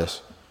side of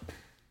this.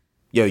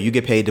 Yo, you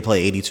get paid to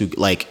play 82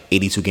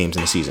 games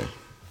in a season.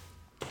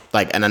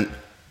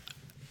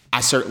 I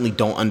certainly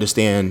don't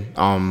understand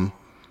all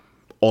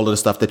of the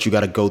stuff that you got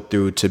to go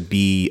through to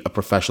be a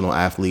professional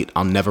athlete.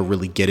 I'll never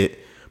really get it.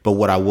 But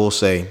what I will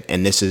say,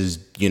 and this is,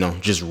 you know,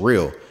 just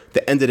real, at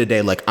the end of the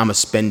day, like, I'm a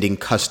spending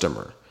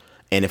customer.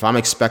 And if I'm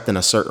expecting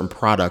a certain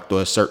product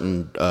or a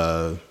certain,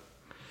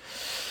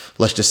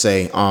 let's just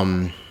say,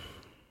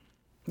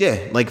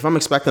 like if I'm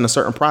expecting a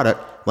certain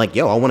product, like,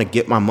 yo, I want to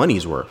get my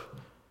money's worth.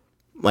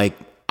 Like,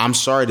 I'm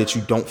sorry that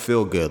you don't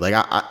feel good. Like,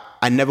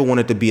 I never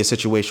wanted to be a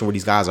situation where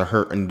these guys are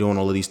hurt and doing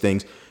all of these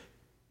things.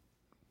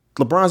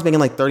 LeBron's making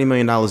like $30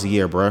 million a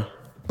year, bro.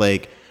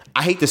 Like,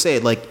 I hate to say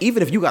it, like,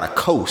 even if you got to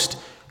coast,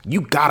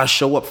 you got to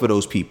show up for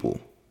those people.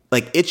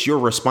 Like, it's your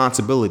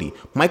responsibility.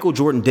 Michael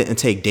Jordan didn't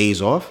take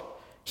days off.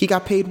 He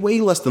got paid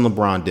way less than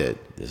LeBron did.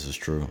 This is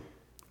true.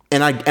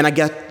 And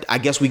I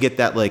guess we get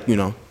that, like, you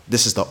know,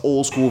 this is the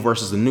old school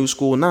versus the new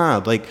school.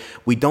 Nah, like,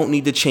 we don't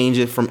need to change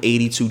it from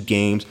 82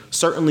 games.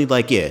 Certainly,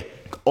 like, yeah,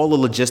 all the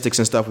logistics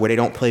and stuff where they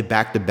don't play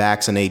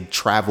back-to-backs and they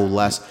travel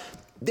less.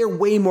 They're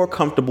way more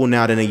comfortable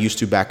now than they used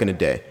to back in the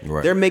day.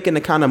 Right. They're making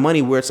the kind of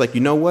money where it's like,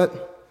 you know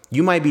what?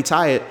 You might be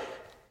tired.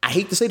 I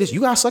hate to say this. You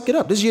got to suck it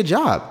up. This is your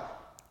job.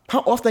 How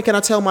often can I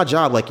tell my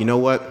job, like, you know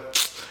what?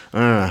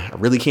 I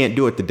really can't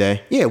do it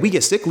today. Yeah, we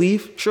get sick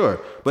leave,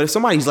 sure. But if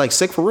somebody's like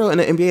sick for real in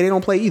the NBA, they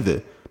don't play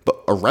either. But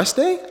a rest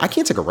day? I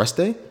can't take a rest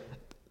day.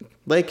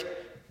 Like,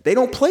 they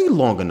don't play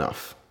long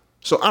enough.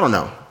 So I don't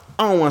know.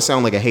 I don't want to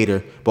sound like a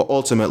hater, but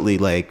ultimately,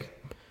 like,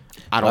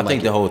 I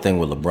think the whole thing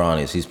with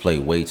LeBron is he's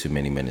played way too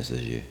many minutes this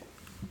year.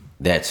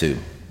 That too.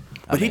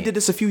 But he did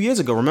this a few years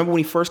ago. Remember when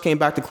he first came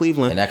back to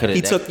Cleveland? And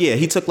he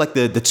took like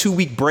the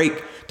 2-week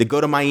break to go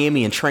to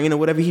Miami and train or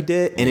whatever he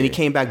did, and then he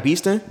came back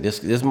beasting.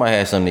 This might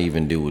have something to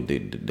even do with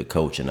the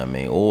coaching, I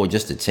mean, or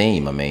just the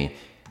team. I mean,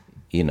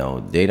 you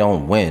know, they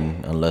don't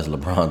win unless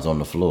LeBron's on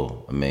the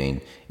floor. I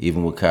mean,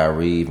 even with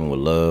Kyrie, even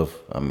with Love,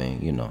 I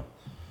mean, you know.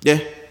 Yeah.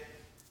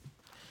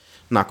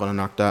 Not gonna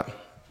knock that.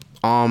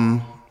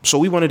 So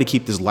we wanted to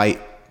keep this light,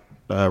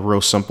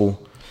 real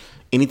simple.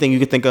 Anything you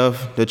could think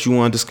of that you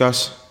want to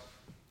discuss?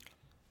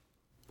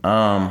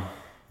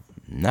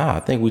 Nah, I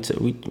think we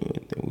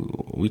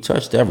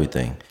touched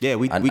everything. Yeah,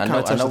 we kind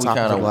of touched the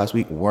topic last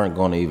week. Weren't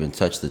going to even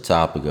touch the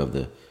topic of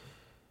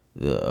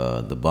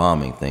the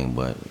bombing thing,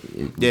 but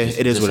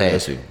it is what it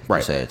is.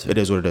 Right, it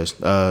is what it is.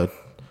 I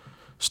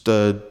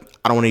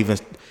don't want to even.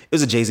 It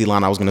was a Jay-Z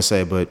line I was going to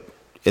say, but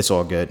it's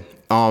all good.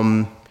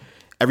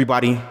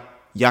 Everybody,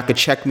 y'all could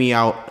check me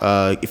out.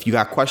 If you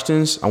got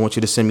questions, I want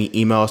you to send me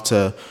emails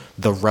to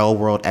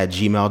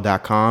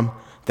therellworld@gmail.com.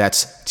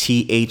 That's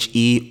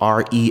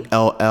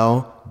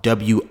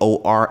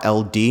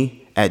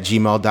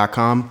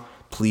therellworld@gmail.com.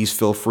 Please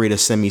feel free to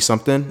send me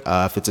something.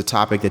 If it's a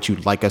topic that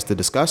you'd like us to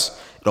discuss,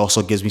 it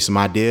also gives me some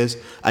ideas.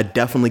 I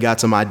definitely got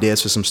some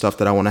ideas for some stuff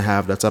that I want to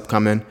have that's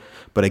upcoming.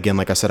 But again,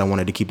 like I said, I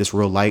wanted to keep this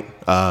real light.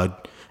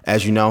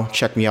 As you know,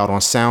 check me out on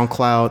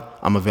Soundcloud.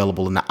 I'm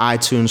available in the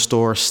iTunes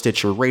Store,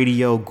 Stitcher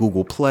Radio,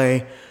 Google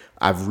Play.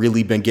 I've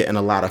really been getting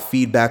a lot of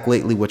feedback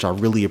lately, which I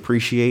really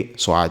appreciate.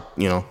 So I,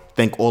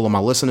 thank all of my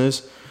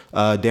listeners.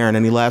 Darren,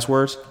 any last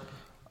words?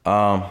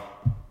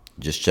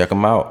 Just check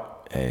them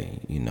out. Hey,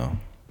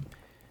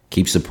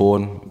 keep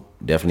supporting.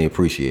 Definitely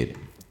appreciate it.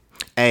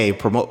 Hey,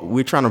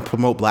 we're trying to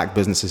promote black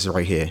businesses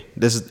right here.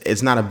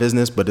 It's not a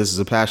business, but this is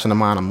a passion of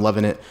mine. I'm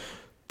loving it.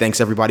 Thanks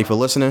everybody for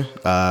listening.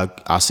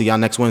 I'll see y'all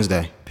next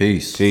Wednesday.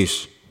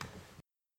 Peace.